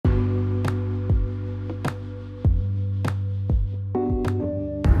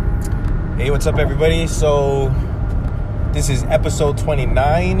Hey, what's up, everybody? So this is episode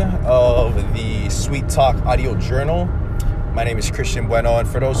 29 of the Sweet Talk audio journal. My name is Christian Bueno, and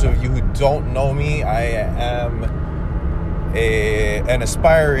for those of you who don't know me, I am an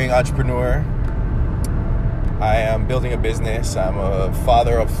aspiring entrepreneur. I am building a business. I'm a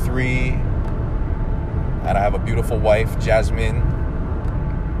father of 3, and I have a beautiful wife, Jasmine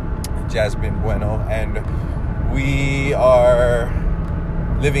Bueno, and we are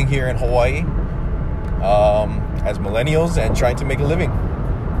living here in Hawaii as millennials and trying to make a living.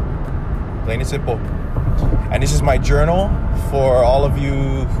 Plain and simple. And this is my journal for all of you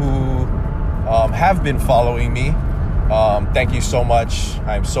who have been following me. Thank you so much.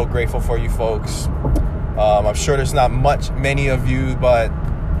 I'm so grateful for you folks. I'm sure there's not many of you, but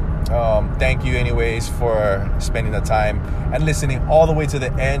thank you anyways for spending the time and listening all the way to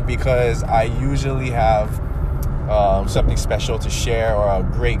the end, because I usually have something special to share or a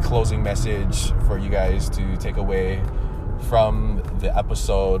great closing message for you guys to take away from the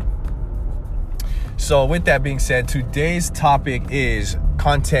episode. So with that being said, today's topic is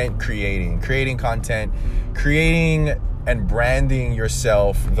content creating content, creating and branding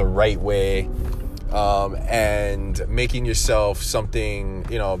yourself the right way, and making yourself something,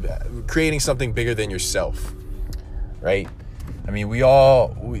 creating something bigger than yourself, right? I mean, we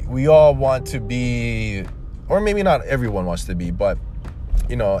all want to be, or maybe not everyone wants to be, but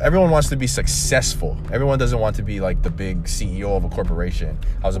everyone wants to be successful. Everyone doesn't want to be like the big CEO of a corporation.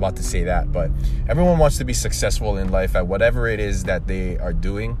 I was about to say that, but everyone wants to be successful in life at whatever it is that they are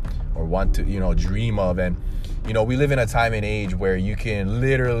doing or want to, dream of. And, we live in a time and age where you can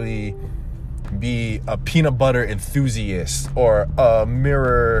literally be a peanut butter enthusiast or a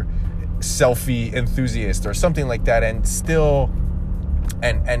mirror selfie enthusiast or something like that, and still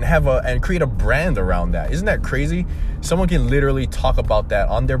and create a brand around that. Isn't that crazy? Someone can literally talk about that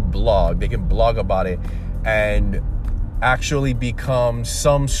on their blog. They can blog about it and actually become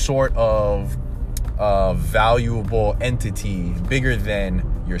some sort of valuable entity bigger than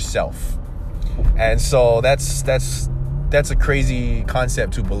yourself. And so that's a crazy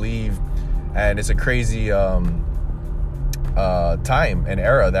concept to believe, and it's a crazy time and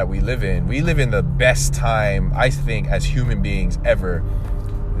era that we live in. We live in the best time, I think, as human beings ever,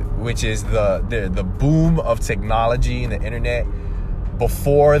 which is the boom of technology and the internet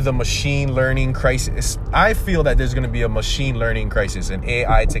before the machine learning crisis. I feel that there's going to be a machine learning crisis, an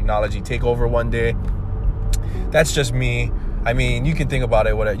AI technology takeover one day. That's just me. I mean, you can think about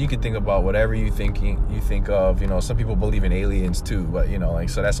it. You can think about whatever you think of. Some people believe in aliens too, but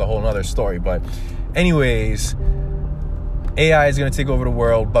so that's a whole nother story. But anyways, AI is going to take over the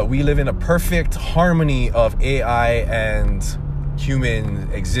world, but we live in a perfect harmony of AI and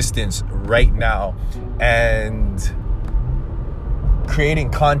human existence right now. And creating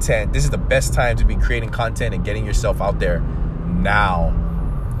content, this is the best time to be creating content and getting yourself out there now.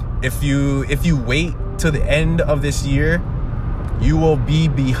 If you wait till the end of this year, you will be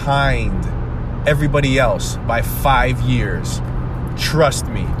behind everybody else by 5 years. Trust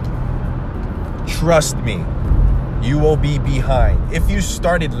me. You will be behind. If you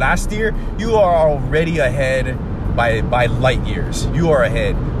started last year, you are already ahead by light years. You are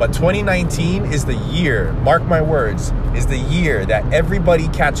ahead. But 2019 is the year, mark my words, is the year that everybody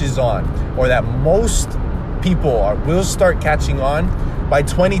catches on, or that most people will start catching on. By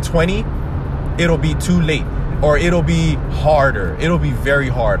 2020, it'll be too late, or it'll be harder. It'll be very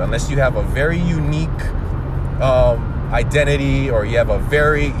hard unless you have a very unique identity, or you have a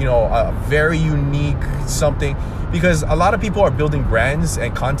very unique something. Because a lot of people are building brands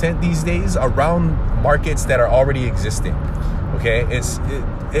and content these days around markets that are already existing. Okay, it's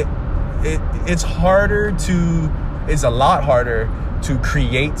a lot harder to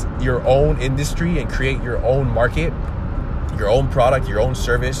create your own industry and create your own market, your own product, your own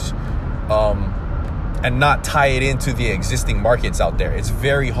service, and not tie it into the existing markets out there. It's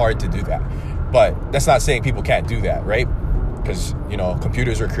very hard to do that. But that's not saying people can't do that, right? Because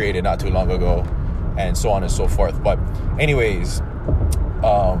computers were created not too long ago, and so on and so forth. But anyways,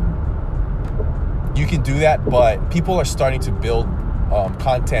 you can do that, but people are starting to build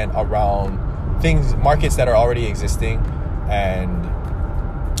content around markets that are already existing. And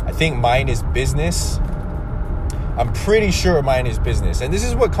I think mine is business. I'm pretty sure mine is business. And this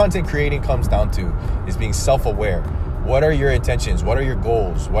is what content creating comes down to, is being self-aware. What are your intentions? What are your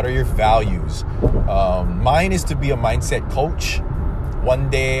goals? What are your values? Mine is to be a mindset coach. One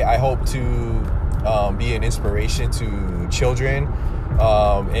day I hope to be an inspiration to children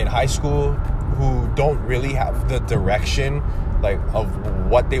in high school who don't really have the direction like of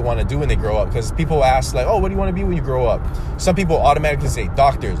what they want to do when they grow up. Because people ask like, oh, what do you want to be when you grow up? Some people automatically say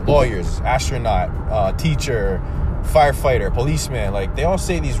doctors, lawyers, astronaut, teacher, firefighter, policeman. Like they all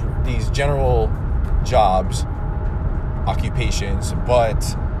say these general jobs, occupations,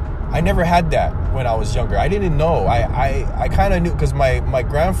 but I never had that when I was younger. I didn't know. I kind of knew because my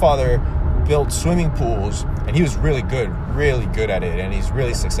grandfather built swimming pools, and he was really good at it, and he's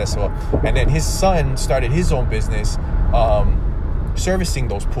really successful. And then his son started his own business, servicing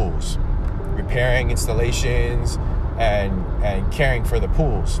those pools, repairing installations, and caring for the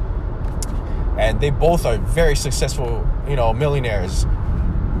pools. And they both are very successful, millionaires.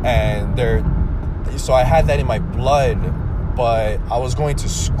 And so I had that in my blood, but I was going to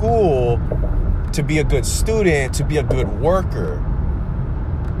school to be a good student, to be a good worker.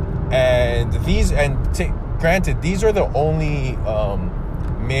 And granted, these are the only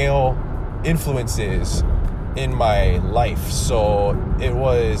male influences in my life. So it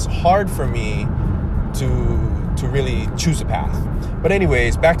was hard for me to really choose a path. But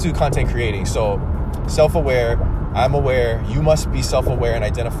anyways, back to content creating. So self-aware, I'm aware. You must be self-aware and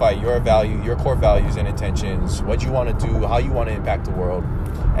identify your value, your core values and intentions, what you want to do, how you want to impact the world,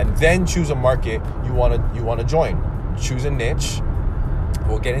 and then choose a market you want to join. Choose a niche.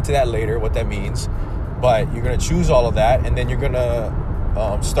 We'll get into that later, what that means. But you're going to choose all of that, and then you're going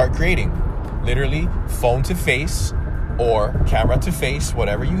to start creating. Literally, phone to face or camera to face,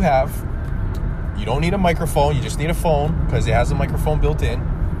 whatever you have. You don't need a microphone. You just need a phone because it has a microphone built in.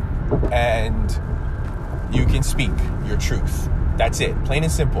 And you can speak your truth. That's it. Plain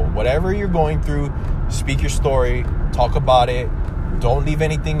and simple. Whatever you're going through, speak your story. Talk about it. Don't leave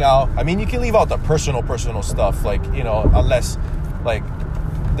anything out. I mean, you can leave out the personal stuff. Like, unless... like...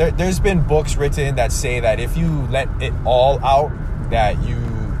 There's been books written that say that if you let it all out, that you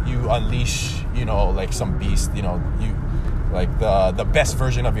unleash, like some beast, you like the best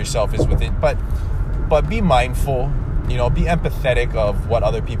version of yourself is within. But be mindful, be empathetic of what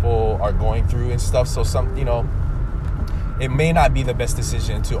other people are going through and stuff. So it may not be the best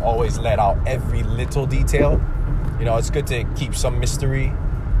decision to always let out every little detail. It's good to keep some mystery.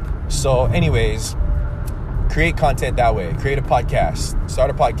 So anyways, create content that way. Create a podcast. Start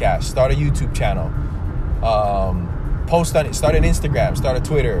a podcast. Start a YouTube channel. Post on it. Start an Instagram. Start a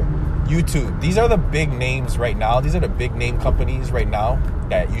Twitter. YouTube. These are the big names right now. These are the big name companies right now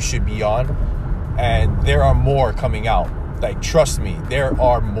that you should be on. And there are more coming out. Like, trust me, there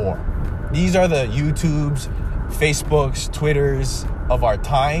are more. These are the YouTubes, Facebooks, Twitters of our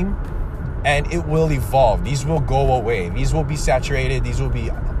time. And it will evolve. These will go away. These will be saturated. These will be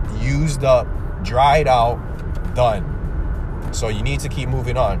used up, dried out, done. So you need to keep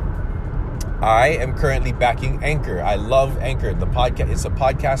moving on. I am currently backing Anchor. I love Anchor. The podcast, it's a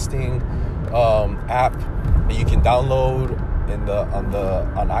podcasting app that you can download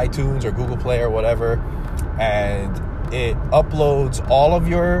on iTunes or Google Play or whatever, and it uploads all of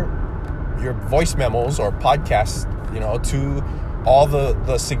your voice memos or podcasts, to all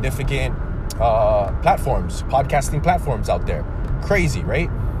the significant podcasting platforms out there. Crazy, right?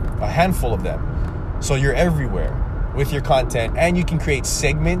 A handful of them. So you're everywhere with your content, and you can create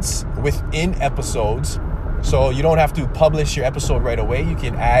segments within episodes. So you don't have to publish your episode right away. You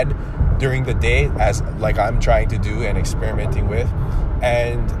can add during the day, as like I'm trying to do and experimenting with.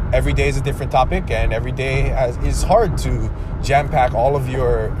 And every day is a different topic, and every day is hard to jam pack all of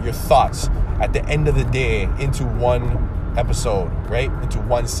your thoughts at the end of the day into one episode, right? Into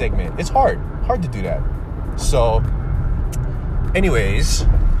one segment. It's hard to do that. So anyways,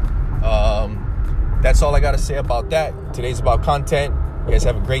 that's all I got to say about that. Today's about content. You guys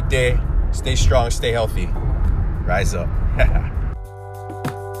have a great day. Stay strong, stay healthy. Rise up.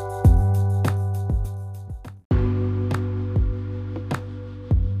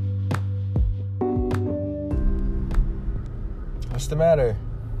 What's the matter?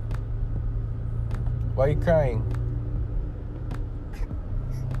 Why are you crying?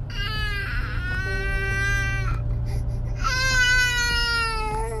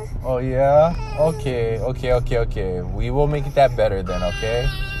 Oh yeah? Okay. We will make that better then, okay?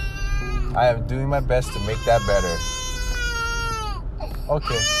 I am doing my best to make that better.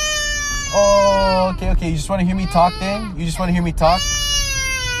 Okay. Oh, okay. You just want to hear me talk then? You just want to hear me talk?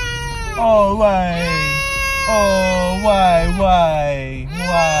 Oh, why? Oh, why?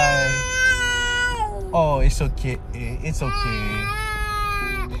 Oh, it's okay. It's okay.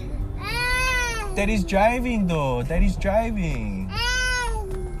 Daddy's driving though. Daddy's driving.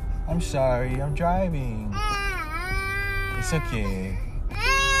 I'm sorry, I'm driving. It's okay.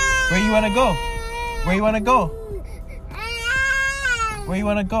 Where you wanna go? Where you wanna go? Where you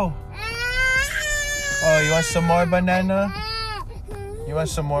wanna go? Oh, you want some more banana? You want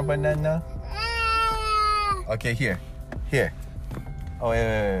some more banana? Okay, here. Oh,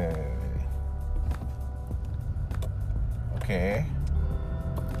 wait. Okay.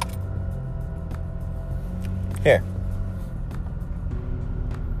 Here.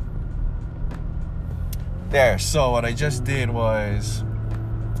 There. So what I just did was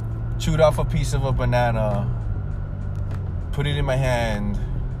chewed off a piece of a banana, put it in my hand,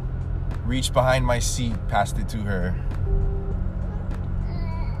 reached behind my seat, passed it to her,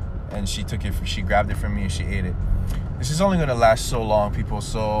 and she grabbed it from me and she ate it. This is only gonna last so long, people,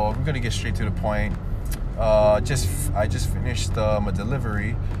 so I'm gonna get straight to the point. I just finished my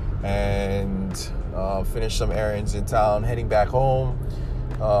delivery and finished some errands in town, heading back home,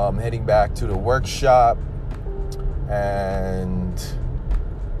 heading back to the workshop, and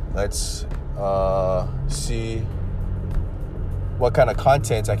let's see what kind of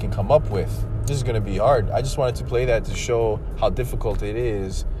content I can come up with. This is going to be hard. I just wanted to play that to show how difficult it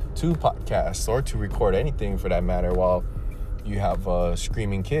is to podcast or to record anything for that matter while you have a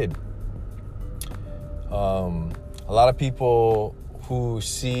screaming kid. A lot of people who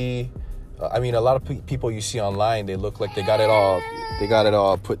see, a lot of people you see online, they look like they got it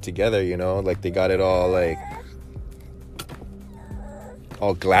all put together, you know, like they got it all like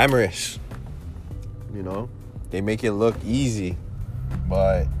all glamorous, you know. They make it look easy,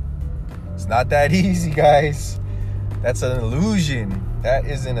 but it's not that easy, guys. That's an illusion. That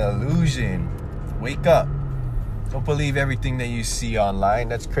is an illusion. Wake up. Don't believe everything that you see online.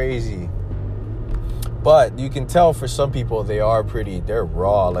 That's crazy. But you can tell for some people they're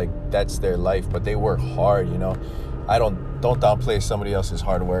raw, like that's their life, but they work hard, you know. I don't downplay somebody else's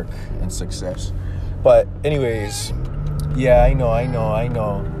hard work and success. But anyways, yeah, I know.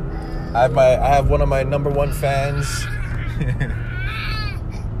 I have one of my number one fans.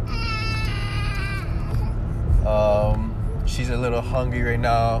 She's a little hungry right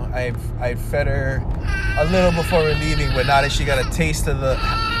now. I fed her a little before we're leaving, but now that she got a taste of the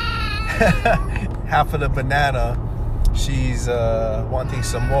half of the banana, she's wanting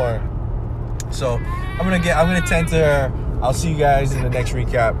some more. So I'm gonna tend to her. I'll see you guys in the next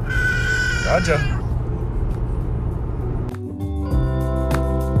recap. Roger.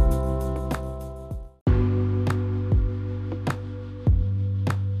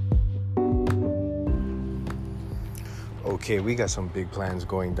 Okay, we got some big plans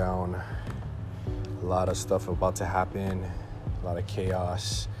going down. A lot of stuff about to happen. A lot of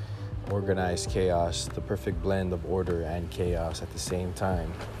chaos, organized chaos, the perfect blend of order and chaos at the same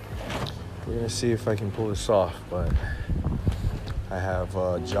time. We're gonna see if I can pull this off, but I have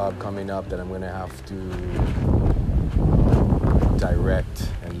a job coming up that I'm gonna have to direct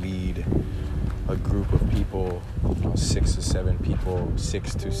and lead a group of people, 6 to 7 people.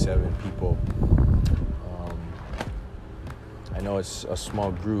 I know it's a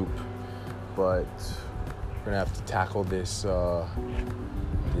small group, but we're gonna have to tackle this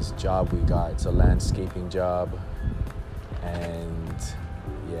job we got. It's a landscaping job, and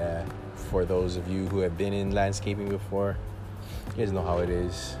yeah, for those of you who have been in landscaping before, you guys know how it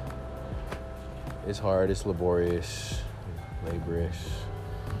is. It's hard, it's laborious, laborious,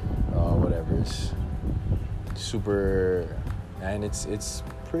 whatever. It's super, and it's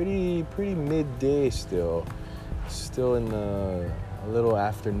pretty midday still. Still in a little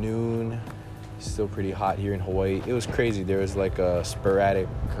afternoon. Still pretty hot here in Hawaii. It was crazy. There was like a sporadic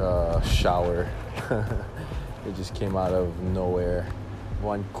shower. It just came out of nowhere.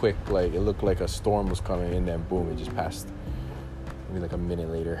 One quick, like, it looked like a storm was coming, and then boom, it just passed. Maybe like a minute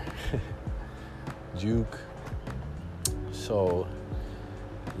later. Juke. So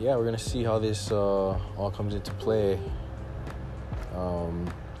yeah, we're gonna see how this all comes into play.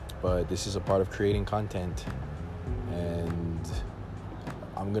 But this is a part of creating content, and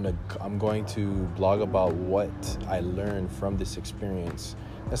I'm going to blog about what I learned from this experience.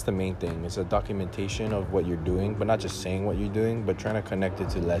 That's the main thing. It's a documentation of what you're doing, but not just saying what you're doing, but trying to connect it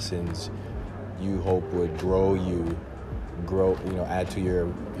to lessons you hope would add to your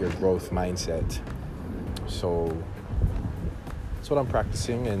growth mindset. So that's what I'm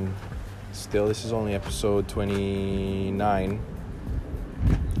practicing, and still, this is only episode 29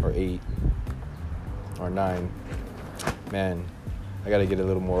 or 8 or 9. Man, I gotta get a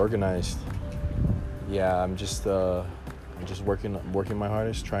little more organized. Yeah, I'm just working my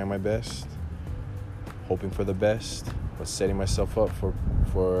hardest, trying my best, hoping for the best, but setting myself up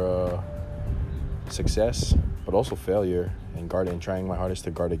for success, but also failure, and trying my hardest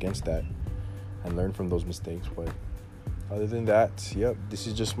to guard against that and learn from those mistakes. But other than that, yep, this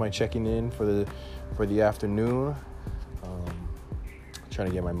is just my checking in for the afternoon. Trying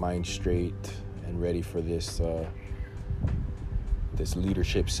to get my mind straight and ready for this this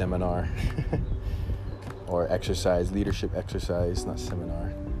leadership seminar or leadership exercise, not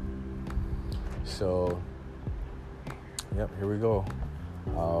seminar. So, yep, here we go.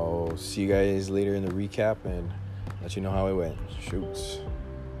 I'll see you guys later in the recap and let you know how it went. Shoots.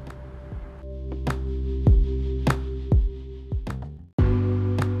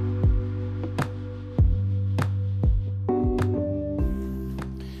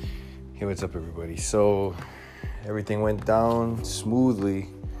 Hey, what's up, everybody? So, everything went down smoothly,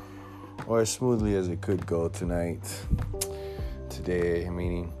 or as smoothly as it could go today,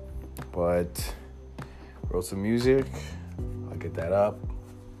 meaning, but wrote some music. I'll get that up.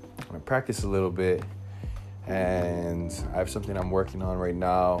 I'm gonna practice a little bit, and I have something I'm working on right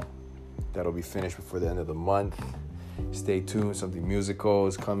now that'll be finished before the end of the month. Stay tuned, something musical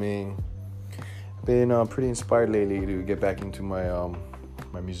is coming. I've been pretty inspired lately to get back into my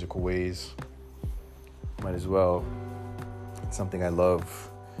musical ways. Might as well. It's something I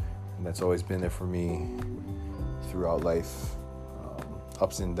love, and that's always been there for me throughout life.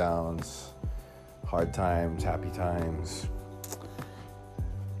 Ups and downs, hard times, happy times.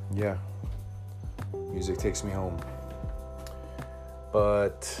 Yeah, music takes me home.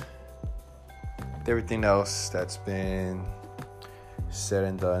 But with everything else that's been said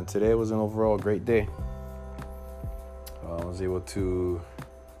and done, today was an overall great day. I was able to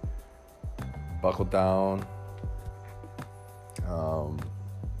buckle down,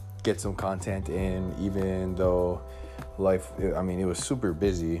 get some content in, even though it was super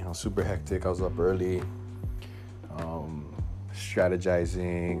busy. I was super hectic. I was up early,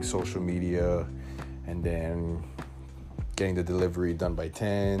 strategizing social media, and then getting the delivery done by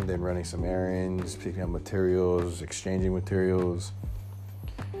 10, then running some errands, picking up materials, exchanging materials,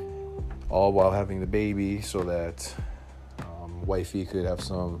 all while having the baby so that wifey could have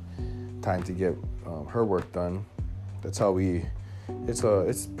some time to get her work done. That's how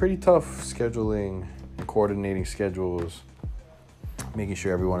it's pretty tough scheduling and coordinating schedules, making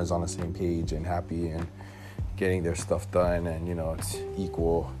sure everyone is on the same page and happy and getting their stuff done, and it's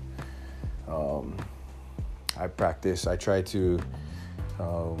equal. I try to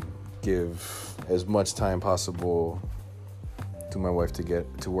give as much time possible to my wife to get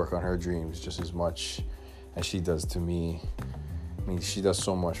to work on her dreams just as much as she does to me. I mean, she does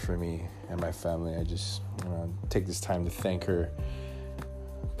so much for me and my family. I just take this time to thank her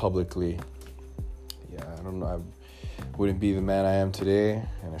publicly. Yeah, I don't know. I wouldn't be the man I am today,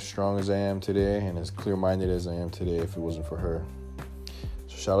 and as strong as I am today, and as clear-minded as I am today if it wasn't for her.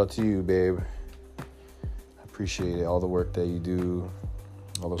 So shout out to you, babe. I appreciate it, all the work that you do,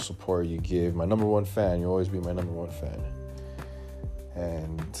 all the support you give. My number one fan. You'll always be my number one fan.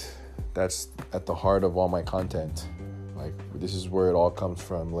 And that's at the heart of all my content. Like, this is where it all comes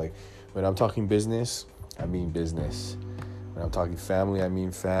from. Like, when I'm talking business, I mean business. When I'm talking family, I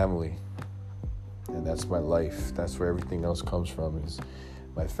mean family. And that's my life. That's where everything else comes from, is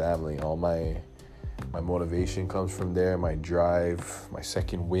my family. All my motivation comes from there, my drive, my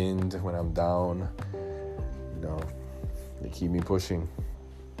second wind when I'm down. They keep me pushing.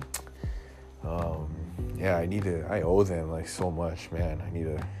 I owe them like so much, man. I need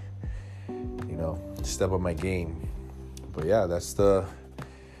to, step up my game. But yeah, that's the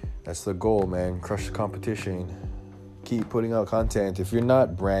goal, man. Crush the competition. Keep putting out content. If you're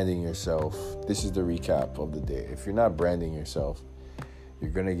not branding yourself, this is the recap of the day. If you're not branding yourself,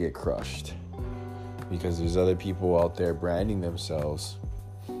 you're gonna get crushed, because there's other people out there branding themselves.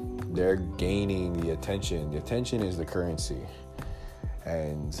 They're gaining the attention. The attention is the currency,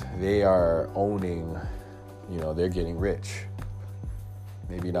 and they are owning. They're getting rich.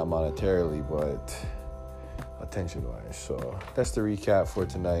 Maybe not monetarily, but attention-wise. So that's the recap for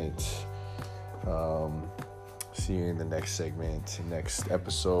tonight. See you in the next segment, next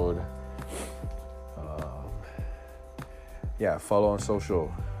episode. Follow on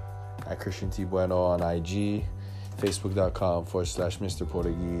social at Christian T. Bueno on IG, Facebook.com/Mr.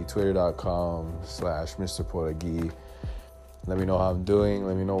 Portugee, Twitter.com/Mr. Portugee. Let me know how I'm doing.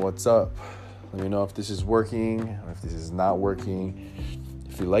 Let me know what's up. Let me know if this is working or if this is not working.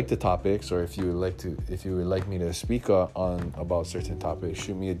 If you like the topics, or if you would like me to speak on about certain topics,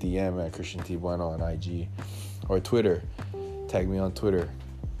 shoot me a DM at Christian T. Bueno on IG or Twitter. Tag me on Twitter.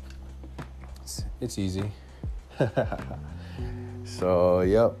 It's easy. So,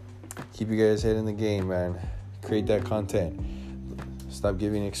 yep. Keep you guys head in the game, man. Create that content. Stop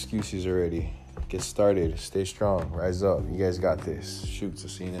giving excuses already. Get started. Stay strong. Rise up. You guys got this. Shoot. So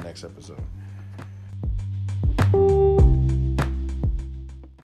see you in the next episode.